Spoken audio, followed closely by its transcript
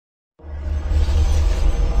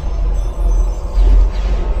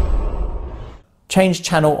Change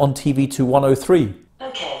channel on TV to 103.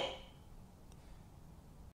 Okay.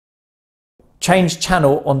 Change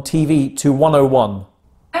channel on TV to 101.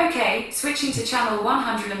 Okay, switching to channel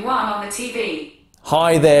 101 on the TV.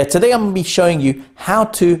 Hi there, today I'm going to be showing you how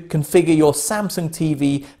to configure your Samsung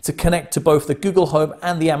TV to connect to both the Google Home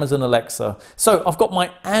and the Amazon Alexa. So I've got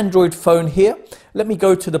my Android phone here. Let me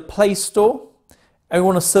go to the Play Store and we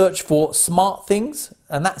want to search for Smartthings,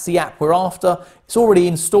 and that's the app we're after. It's already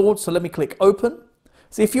installed, so let me click open.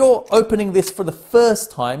 So if you're opening this for the first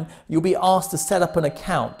time, you'll be asked to set up an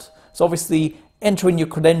account. So obviously enter in your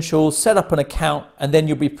credentials, set up an account, and then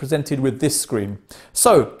you'll be presented with this screen.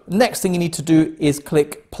 So next thing you need to do is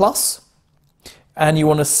click plus, and you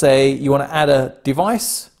want to say you want to add a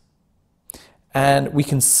device, and we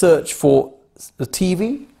can search for the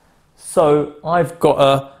TV. So I've got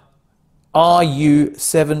a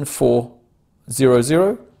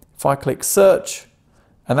RU7400. If I click search,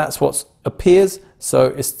 and that's what appears. So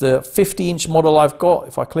it's the 50-inch model I've got.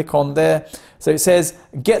 If I click on there, so it says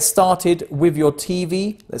get started with your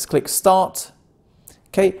TV. Let's click start.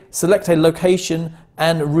 Okay, select a location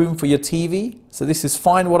and room for your TV. So this is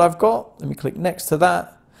fine what I've got. Let me click next to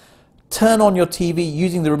that. Turn on your TV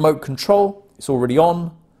using the remote control. It's already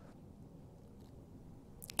on.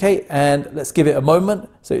 Okay, and let's give it a moment.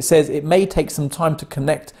 So it says it may take some time to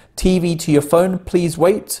connect TV to your phone. Please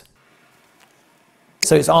wait.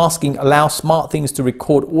 So it's asking allow Smartthings to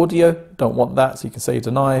record audio. Don't want that, so you can say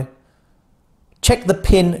deny. Check the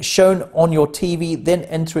pin shown on your TV, then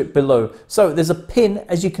enter it below. So there's a pin,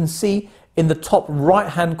 as you can see, in the top right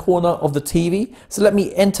hand corner of the TV. So let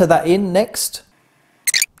me enter that in next.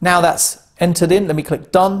 Now that's entered in, let me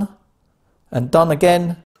click done and done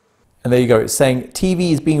again. And there you go, it's saying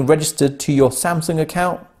TV is being registered to your Samsung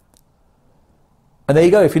account. And there you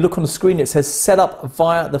go, if you look on the screen, it says set up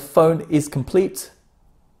via the phone is complete.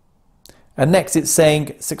 And next it's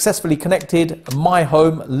saying successfully connected, my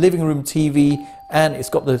home, living room TV, and it's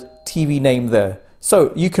got the TV name there.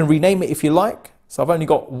 So you can rename it if you like. So I've only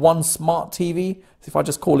got one smart TV. So if I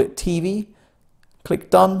just call it TV, click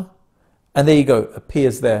done, and there you go,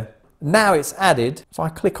 appears there. Now it's added. If I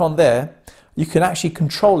click on there, you can actually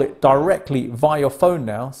control it directly via your phone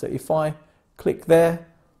now. So if I click there,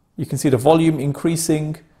 you can see the volume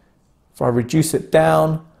increasing. If I reduce it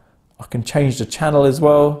down, I can change the channel as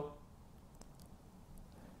well.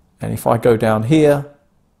 And if I go down here,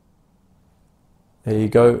 there you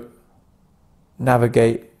go,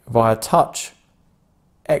 navigate via touch,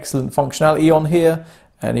 excellent functionality on here.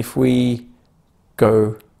 And if we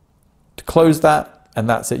go to close that, and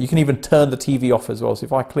that's it. You can even turn the TV off as well. So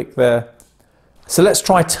if I click there, so let's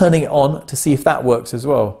try turning it on to see if that works as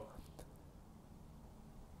well.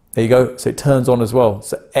 There you go, so it turns on as well.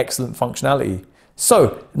 So excellent functionality.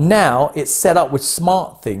 So now it's set up with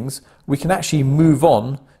Smartthings, we can actually move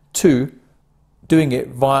on to doing it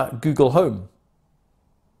via Google Home.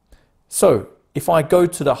 So if I go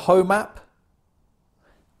to the Home app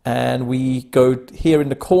and we go here in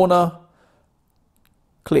the corner,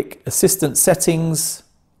 click Assistant Settings,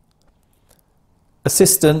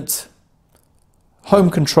 Assistant, Home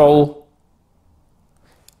Control,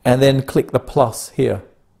 and then click the plus here.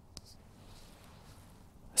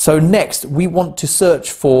 So next we want to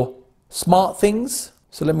search for Smartthings.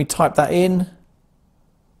 So let me type that in.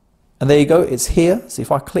 And there you go, it's here. So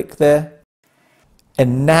if I click there,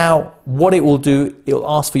 and now what it will do, it'll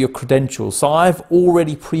ask for your credentials. So I've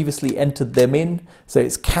already previously entered them in. So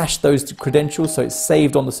it's cached those credentials, so it's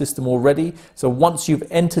saved on the system already. So once you've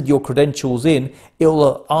entered your credentials in, it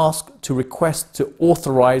will ask to request to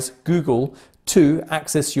authorize Google to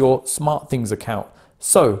access your Smartthings account.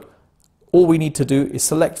 So all we need to do is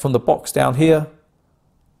select from the box down here,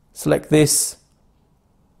 select this,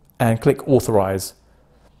 and click authorize.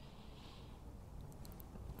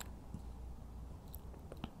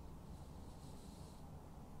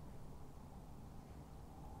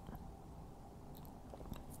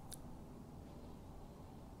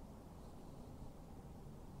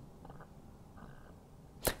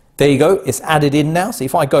 There you go, it's added in now. So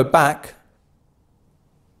if I go back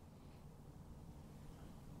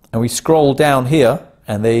and we scroll down here,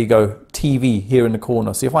 and there you go, TV here in the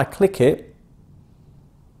corner. So if I click it,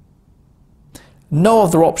 no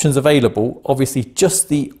other options available, obviously just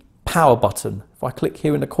the power button. If I click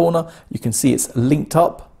here in the corner, you can see it's linked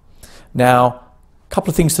up. Now, a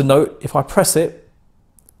couple of things to note, if I press it,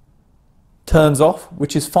 turns off,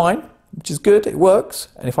 which is fine, which is good, it works.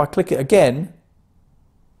 And if I click it again,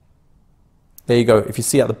 there you go, if you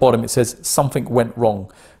see at the bottom it says something went wrong.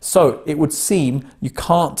 So it would seem you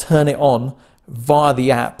can't turn it on via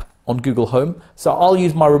the app on Google Home. So I'll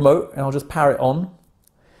use my remote and I'll just power it on.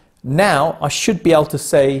 Now I should be able to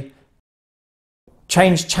say,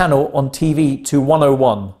 change channel on TV to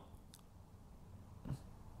 101.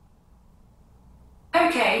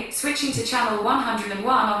 Okay, switching to channel 101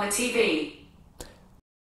 on the TV.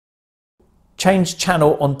 Change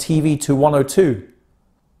channel on TV to 102.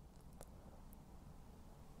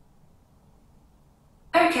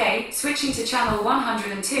 Okay, switching to channel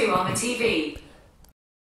 102 on the TV.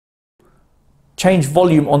 Change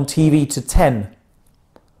volume on TV to 10.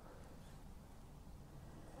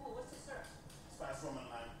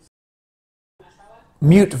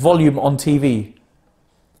 Mute volume on TV.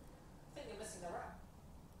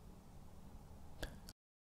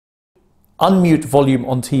 Unmute volume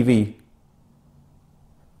on TV.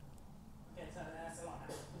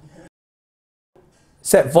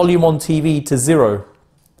 Set volume on TV to 0.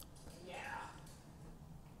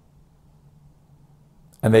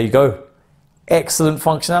 And there you go. Excellent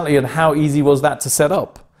functionality, and how easy was that to set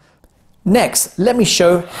up? Next, let me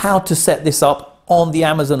show how to set this up on the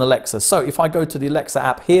Amazon Alexa. So if I go to the Alexa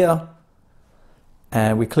app here,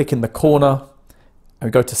 and we click in the corner, and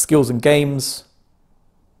we go to Skills and Games,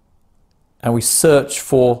 and we search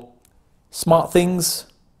for Smartthings,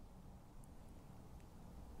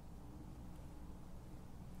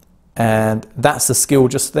 and that's the skill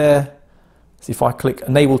just there. So if I click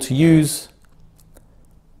Enable to Use,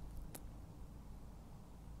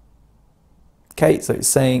 okay, so it's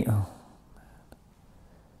saying,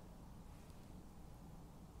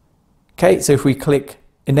 okay, so if we click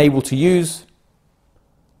Enable to Use,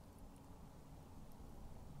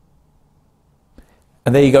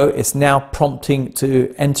 and there you go, it's now prompting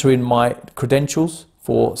to enter in my credentials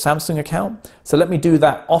for Samsung account. So let me do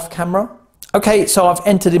that off camera. Okay, so I've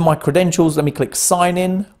entered in my credentials. Let me click Sign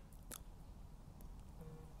In.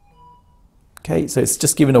 Okay, so it's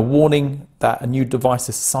just giving a warning that a new device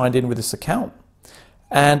is signed in with this account.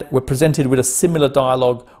 And we're presented with a similar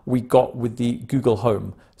dialogue we got with the Google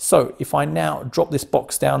Home. So if I now drop this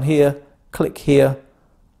box down here, click here,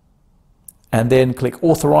 and then click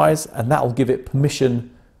Authorize, and that will give it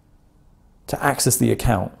permission to access the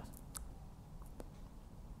account.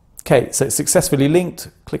 Okay, so it's successfully linked.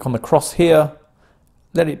 Click on the cross here,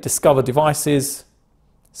 let it discover devices.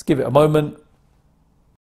 Let's give it a moment.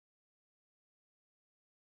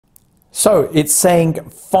 So it's saying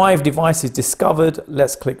 5 devices discovered.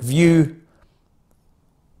 Let's click View.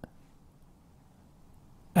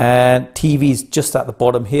 And TV is just at the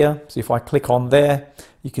bottom here. So if I click on there,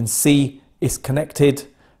 you can see it's connected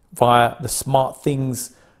via the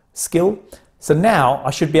Smartthings skill. So now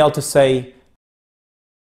I should be able to say,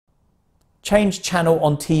 change channel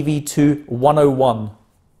on TV to 101.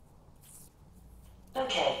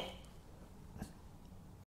 Okay.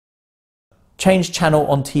 Change channel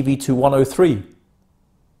on TV to 103.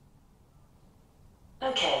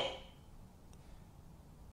 Okay.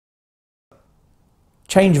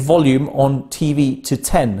 Change volume on TV to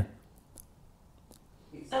 10.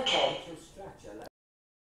 Okay.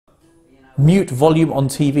 Mute volume on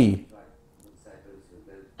TV.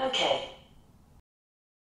 Okay.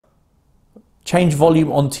 Change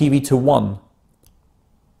volume on TV to 1.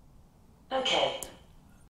 Okay.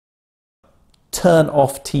 Turn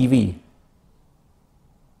off TV.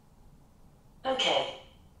 Okay.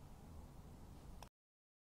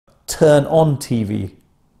 Turn on TV.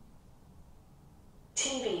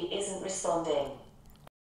 TV isn't responding.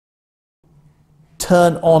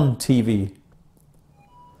 Turn on TV.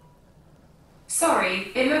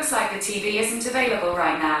 Sorry, it looks like the TV isn't available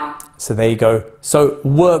right now. So there you go. So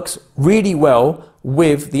works really well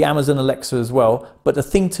with the Amazon Alexa as well. But the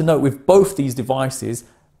thing to note with both these devices,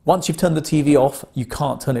 once you've turned the TV off, you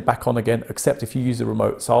can't turn it back on again, except if you use the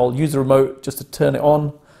remote. So I'll use the remote just to turn it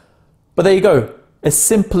on. But there you go. As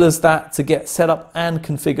simple as that to get set up and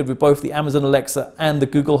configured with both the Amazon Alexa and the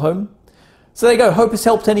Google Home. So there you go. Hope it's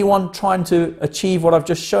helped anyone trying to achieve what I've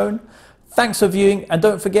just shown. Thanks for viewing, and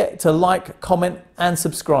don't forget to like, comment and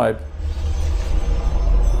subscribe.